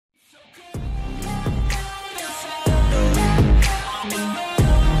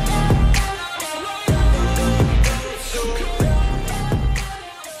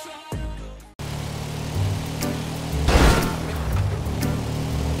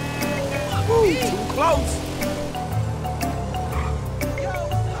too close.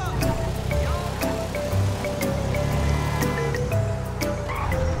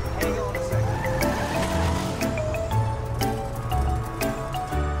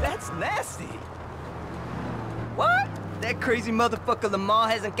 What? That crazy motherfucker Lamar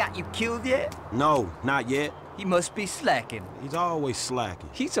hasn't got you killed yet? No, not yet. He must be slacking. He's always slacking.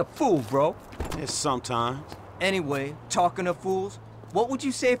 He's a fool, bro. Yes, sometimes. Anyway, talking of fools, what would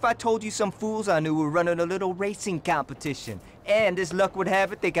you say if I told you some fools I knew were running a little racing competition? And as luck would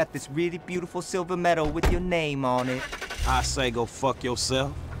have it, they got this really beautiful silver medal with your name on it. I say go fuck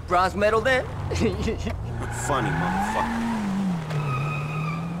yourself. Bronze medal then? Funny motherfucker.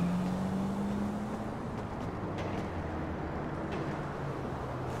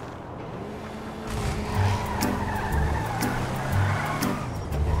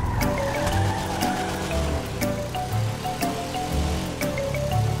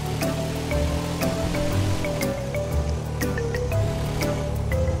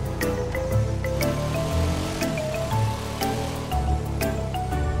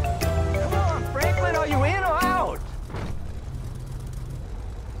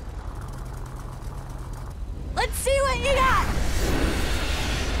 Let's see what you got!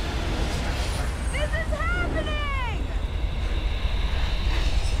 This is happening!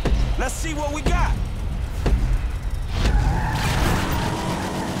 Let's see what we got.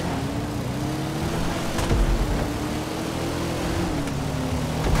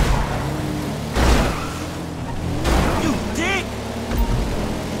 You dick!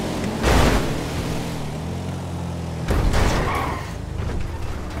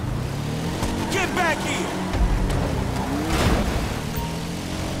 Get back here!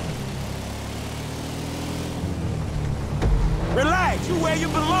 Relax, you where you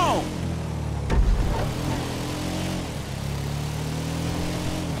belong.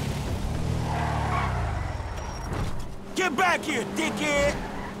 Get back here, dickhead!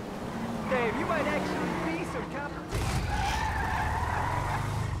 Dave, you might actually be some competition.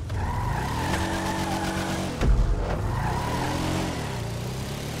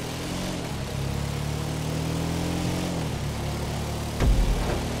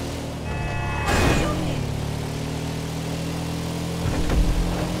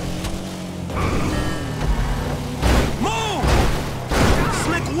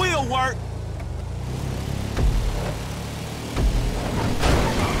 Will work.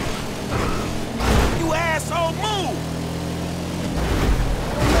 You asshole, move!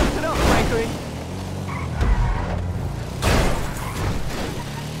 Don't mess it up, Franklin.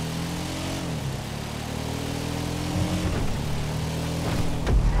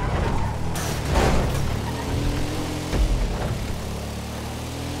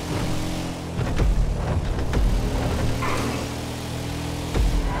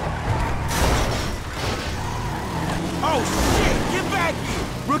 Oh shit, get back here!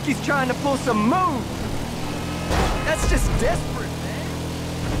 Rookie's trying to pull some moves. That's just desperate, man.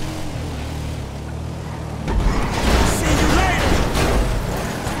 See you later!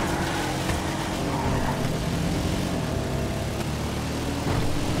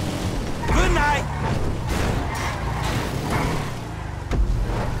 Good night!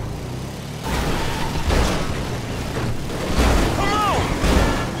 Come on!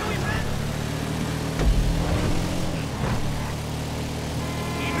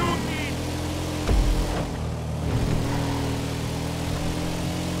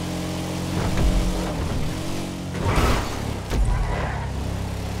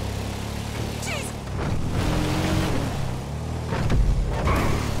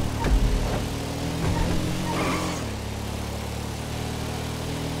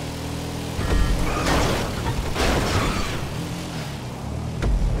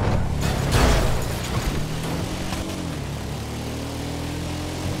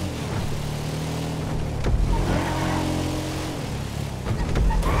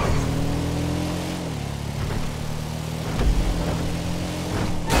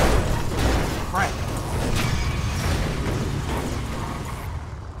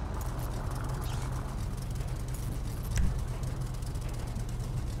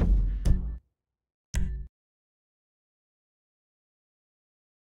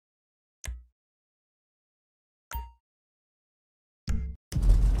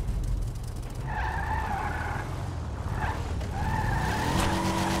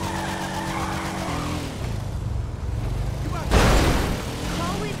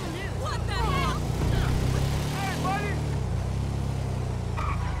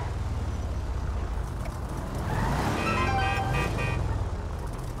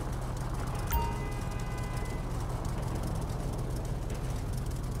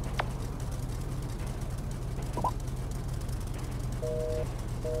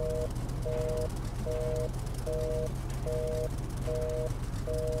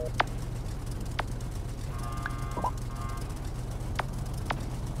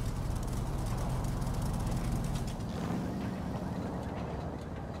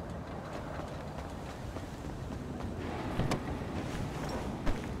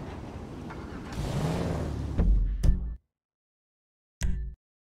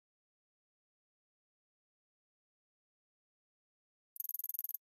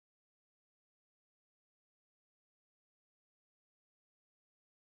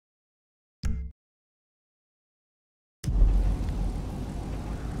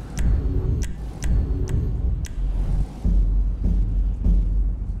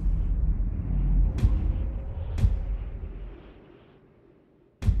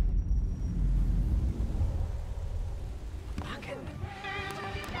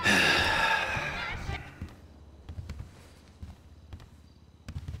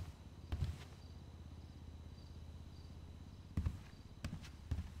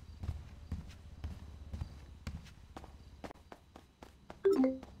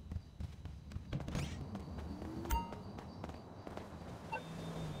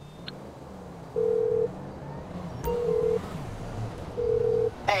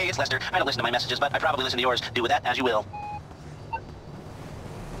 it's Lester. I don't listen to my messages, but I probably listen to yours. Do with that as you will.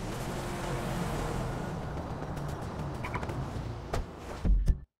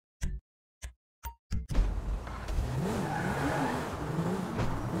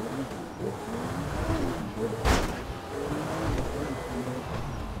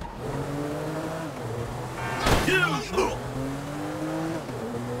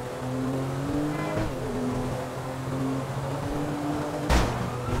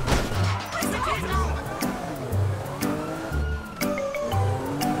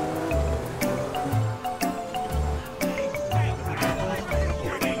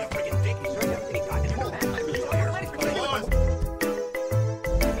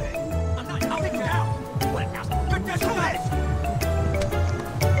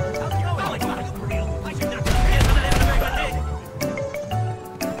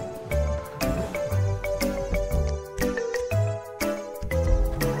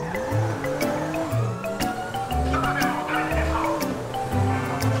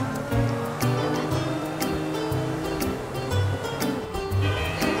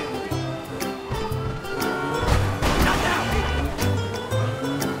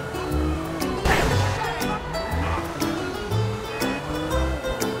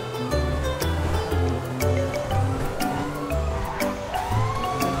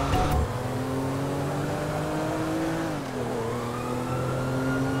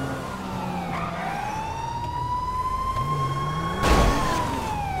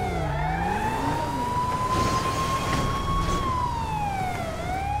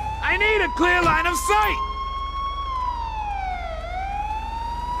 I need a clear line of sight!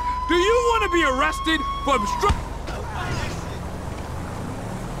 Do you want to be arrested for obstruction?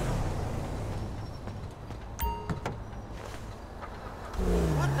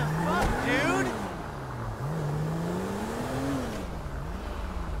 What the fuck, dude?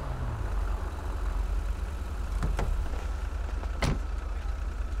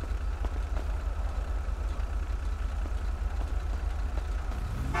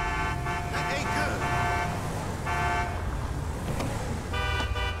 That ain't good.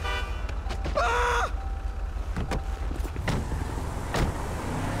 Ah!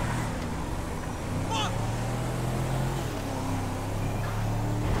 Fuck!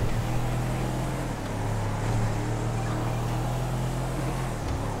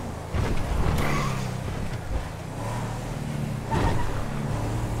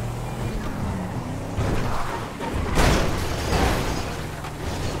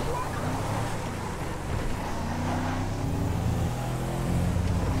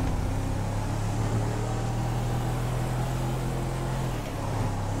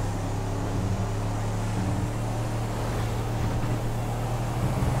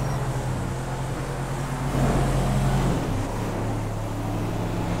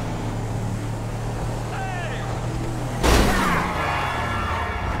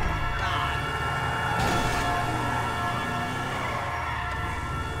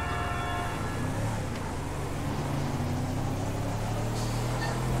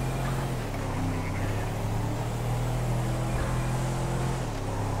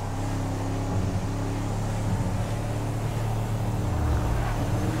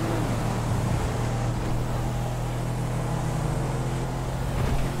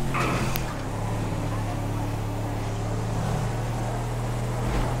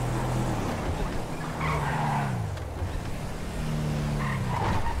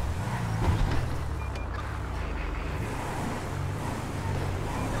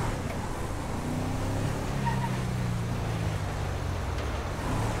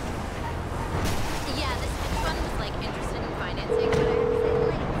 Yeah, this hedge fund was like interested in financing, but I have to say,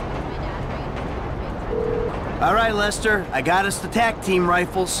 like, my dad, right? All right, Lester, I got us the tac team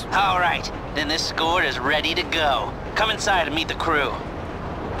rifles. All right, then this score is ready to go. Come inside and meet the crew.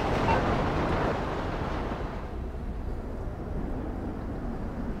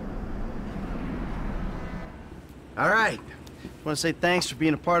 All right. I want to say thanks for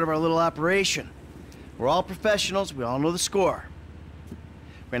being a part of our little operation. We're all professionals. We all know the score.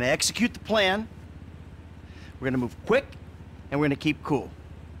 We're going to execute the plan. We're going to move quick, and we're going to keep cool.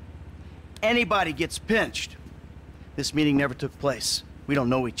 Anybody gets pinched. This meeting never took place. We don't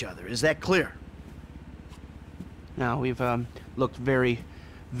know each other. Is that clear? Now, we've looked very,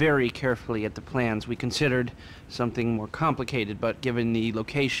 very carefully at the plans. We considered something more complicated, but given the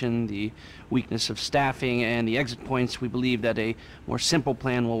location, the weakness of staffing, and the exit points, we believe that a more simple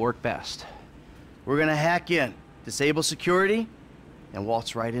plan will work best. We're gonna hack in, disable security, and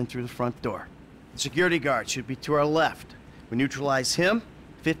waltz right in through the front door. The security guard should be to our left. We neutralize him.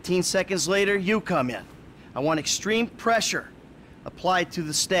 15 seconds later, you come in. I want extreme pressure. applied to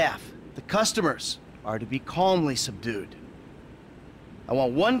the staff. The customers are to be calmly subdued. I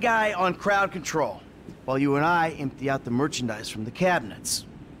want one guy on crowd control, while you and I empty out the merchandise from the cabinets.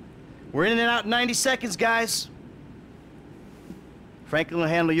 We're in and out in 90 seconds, guys. Franklin will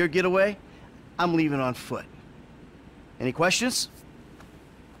handle your getaway. I'm leaving on foot. Any questions?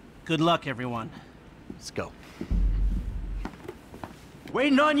 Good luck, everyone. Let's go.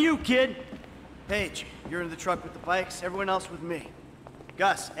 Waiting on you, kid. Paige, you're in the truck with the bikes, everyone else with me.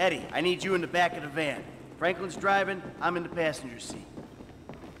 Gus, Eddie, I need you in the back of the van. Franklin's driving, I'm in the passenger seat.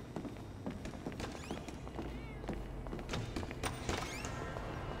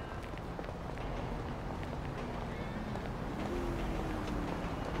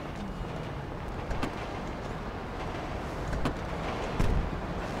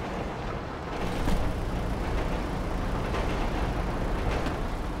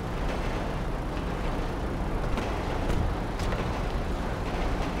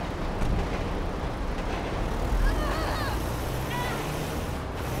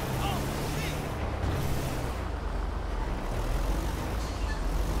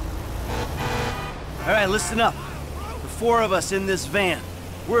 All right, listen up. The four of us in this van,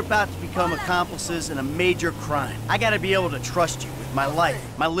 we're about to become accomplices in a major crime. I gotta be able to trust you with my life,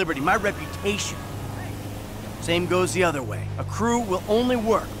 my liberty, my reputation. Same goes the other way. A crew will only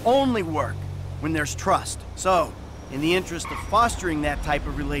work when there's trust. So, in the interest of fostering that type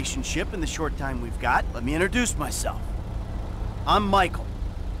of relationship in the short time we've got, let me introduce myself. I'm Michael.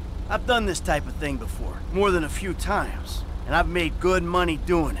 I've done this type of thing before, more than a few times, and I've made good money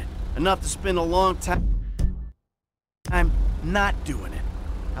doing it. Enough to spend a long time not doing it.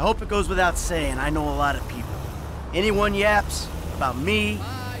 I hope it goes without saying, I know a lot of people. Anyone yaps about me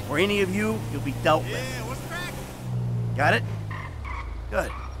or any of you, you'll be dealt with. Yeah, what's cracking? Got it?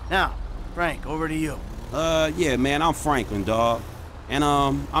 Good. Now, Frank, over to you. Yeah, man, I'm Franklin, dawg. And,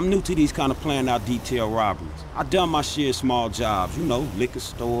 I'm new to these kind of planned out detail robberies. I done my share of small jobs, you know, liquor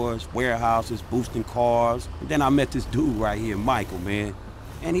stores, warehouses, boosting cars. And then I met this dude right here, Michael, man.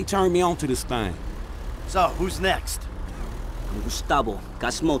 And he turned me on to this thing. So, who's next? I'm Gustavo,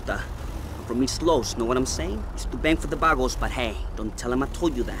 Gasmota. I'm from East Los, know what I'm saying? Used to bang for the Vagos, but hey, don't tell him I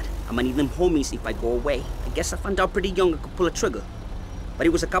told you that. I'ma need them homies if I go away. I guess I found out pretty young I could pull a trigger. But it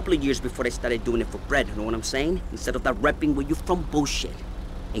was a couple of years before I started doing it for bread, know what I'm saying? Instead of that repping where you from bullshit.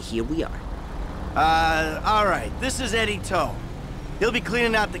 And here we are. All right, this is Eddie Toe. He'll be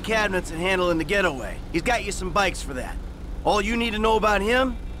cleaning out the cabinets and handling the getaway. He's got you some bikes for that. All you need to know about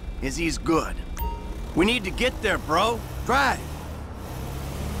him is he's good. We need to get there, bro. Drive.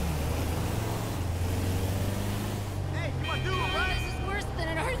 Hey, you want to do it, right? This is worse than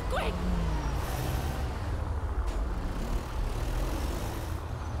an earthquake.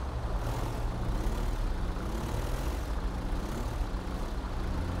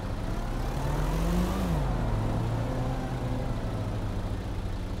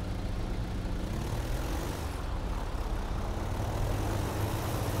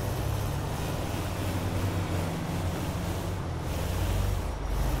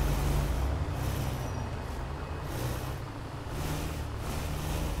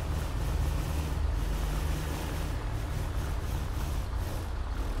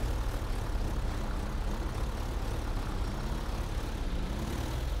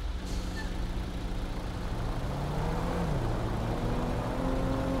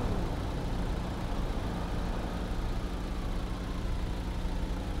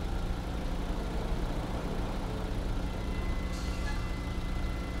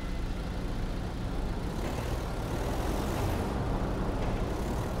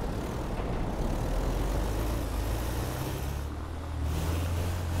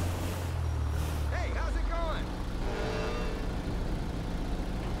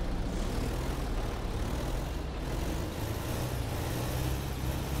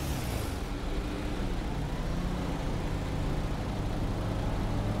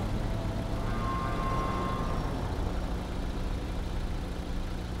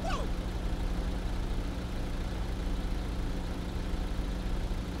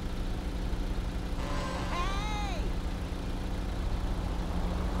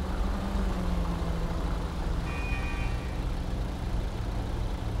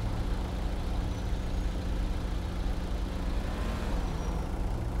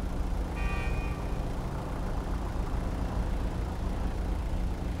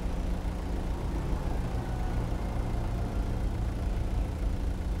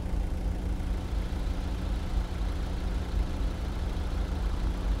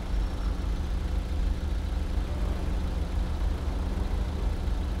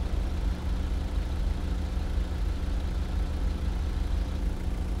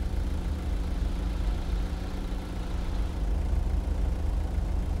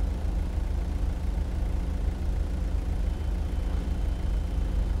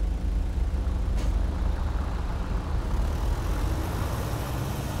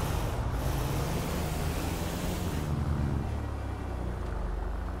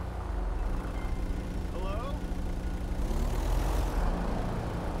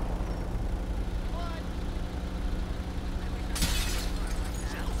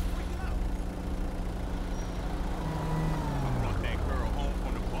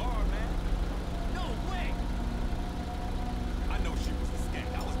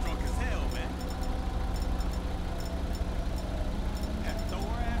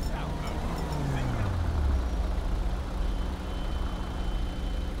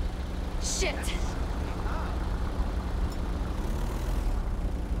 Shit!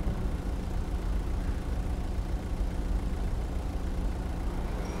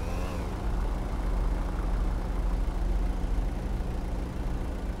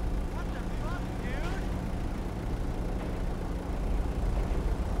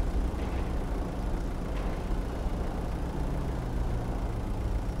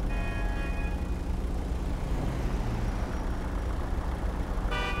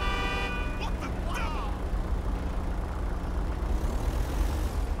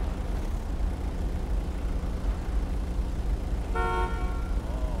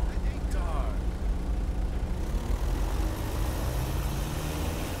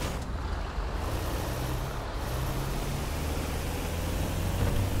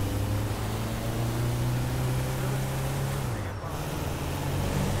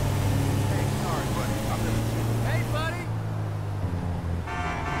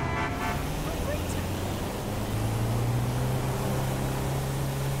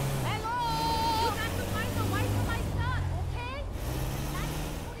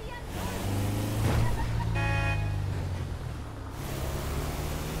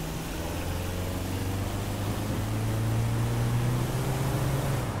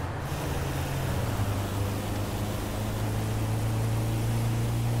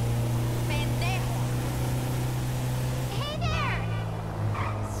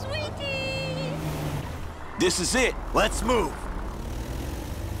 This is it. Let's move.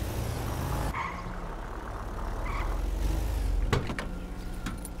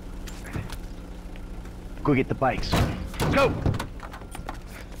 Go get the bikes. Go!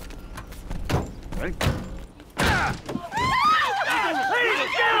 Ready? Ladies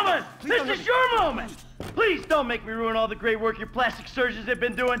and gentlemen, this is your moment! Please don't make me ruin all the great work your plastic surgeons have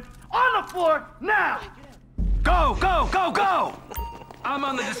been doing. On the floor, now! Go, go, go, go! I'm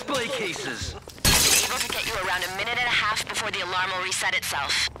on the display cases. Able to get you around a minute and a half before the alarm will reset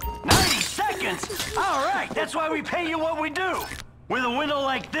itself. 90 seconds? All right, that's why we pay you what we do. With a window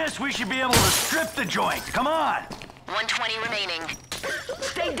like this, we should be able to strip the joint. Come on. 120 remaining.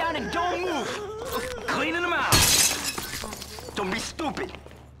 Stay down and don't move. Cleaning them out. Don't be stupid.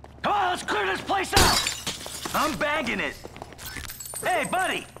 Come on, let's clear this place out. I'm bagging it. Hey,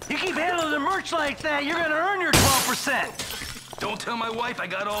 buddy, you keep handling the merch like that, you're gonna earn your 12%. Don't tell my wife I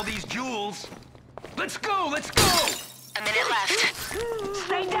got all these jewels. Let's go, let's go! A minute left.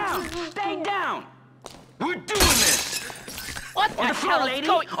 Stay down, stay down! We're doing this! What the On the floor, hell lady! is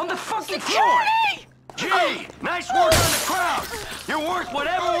going... On the fucking floor! Gee, nice work on the crowd. You're worth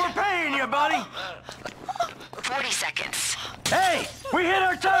whatever we're paying you, buddy. 40 seconds. Hey, we hit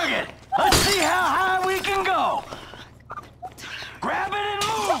our target. Let's see how high we can go. Grab it and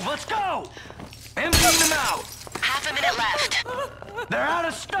move, let's go. Emptying them out! Half a minute left. They're out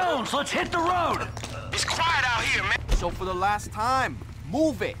of stones, let's hit the road. It's quiet out here, man. So for the last time,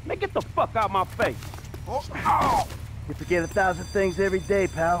 move it. Man, get the fuck out my face. Oh. You forget 1,000 things every day,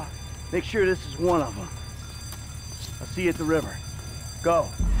 pal. Make sure this is one of them. I'll see you at the river. Go.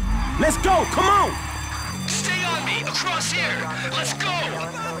 Let's go, come on! Stay on me, across here. Let's go.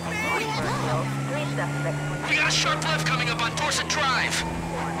 We got a sharp left coming up on Dorset Drive.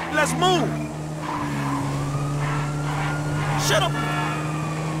 Let's move! Shut up!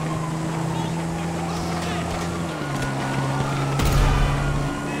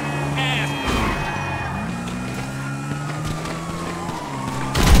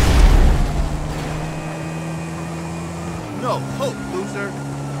 No hope, loser.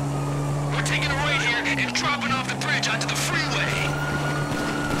 We're taking a right here and dropping off the bridge onto the freeway.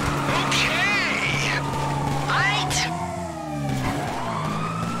 Okay. Alright.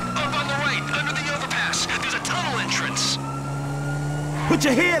 Up on the right, under the overpass, there's a tunnel entrance. Put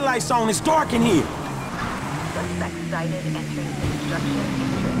your headlights on, it's dark in here. Suspect sighted entering construction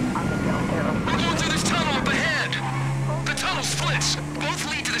entrance on the Del Arrow. We're going through this tunnel up ahead. The tunnel splits. Both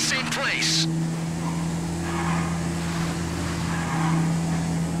lead to the same place.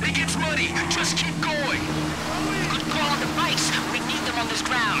 It gets muddy. Just keep going. Good call on the bikes. We need them on this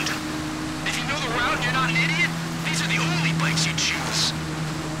ground. If you know the route and you're not an idiot, these are the only bikes you choose.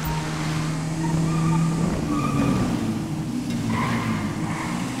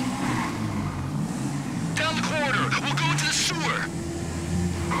 Down the corridor. We'll go into the sewer.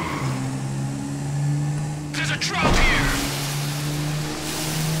 There's a drop here.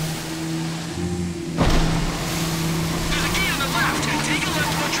 There's a gate on the left. Take a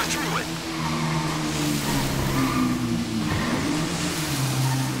left once you're through it.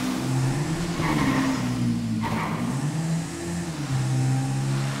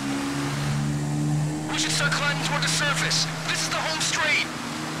 We should start climbing toward the surface. This is the home straight.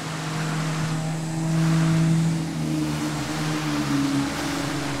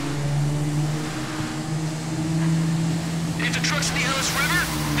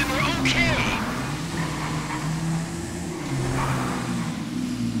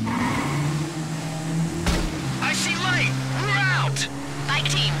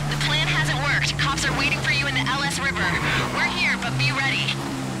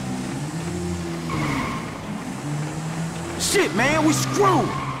 Shit, man, we screwed!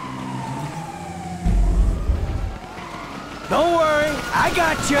 Don't worry, I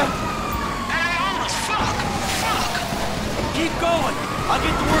got you. Hey, Otis, fuck! Fuck! Keep going. I'll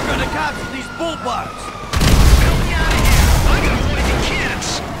get to work on the cops with these bull bars. Help me out of here! I gotta avoid the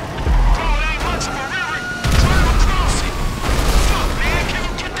kids! Bro, it ain't much of a river. Drive across it! Fuck, man, can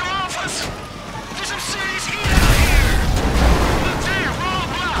we get them off us? There's some serious heat out here! Look there, wrong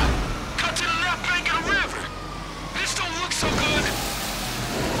block! Cut to the left bank of the river! This don't look so good!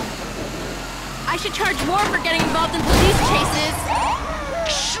 I should charge more for getting involved in police chases.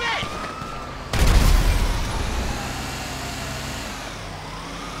 Shit!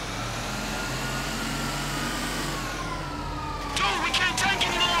 Dude, we can't take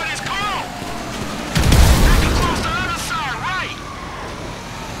any more of this, come on! Back across the other side, right!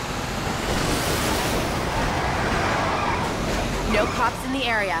 No cops in the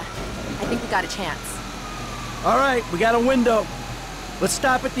area. I think we got a chance. All right, we got a window. Let's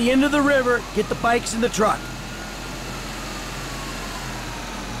stop at the end of the river, get the bikes in the truck.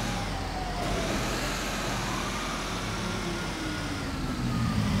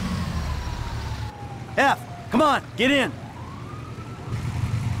 F, come on, get in.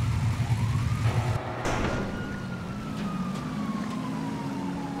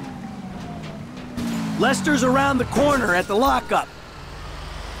 Lester's around the corner at the lockup.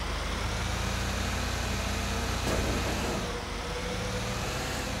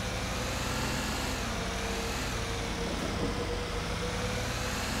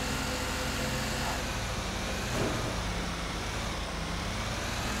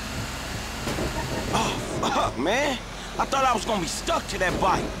 Fuck, man. I thought I was gonna be stuck to that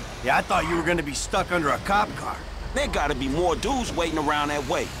bike. Yeah, I thought you were gonna be stuck under a cop car. There gotta be more dudes waiting around that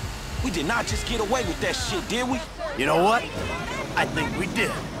way. We did not just get away with that shit, did we? You know what? I think we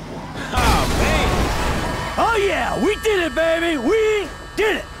did. Oh, man. Oh yeah, we did it, baby! We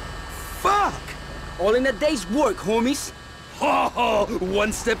did it! Fuck! All in a day's work, homies. Oh,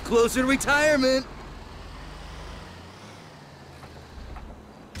 one step closer to retirement.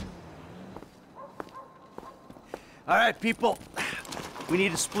 All right, people. We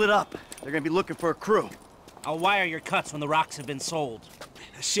need to split up. They're gonna be looking for a crew. I'll wire your cuts when the rocks have been sold.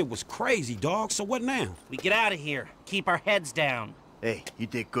 That shit was crazy, dog. So what now? We get out of here. Keep our heads down. Hey, you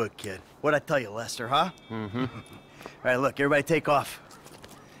did good, kid. What'd I tell you, Lester, huh? Mm-hmm. All right, look, everybody take off.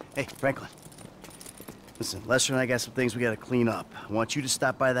 Hey, Franklin. Listen, Lester and I got some things we gotta clean up. I want you to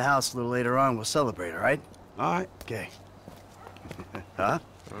stop by the house a little later on. We'll celebrate, all right? All right. Okay. Huh?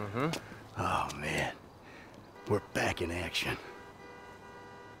 Mm-hmm. Oh, man. We're back in action.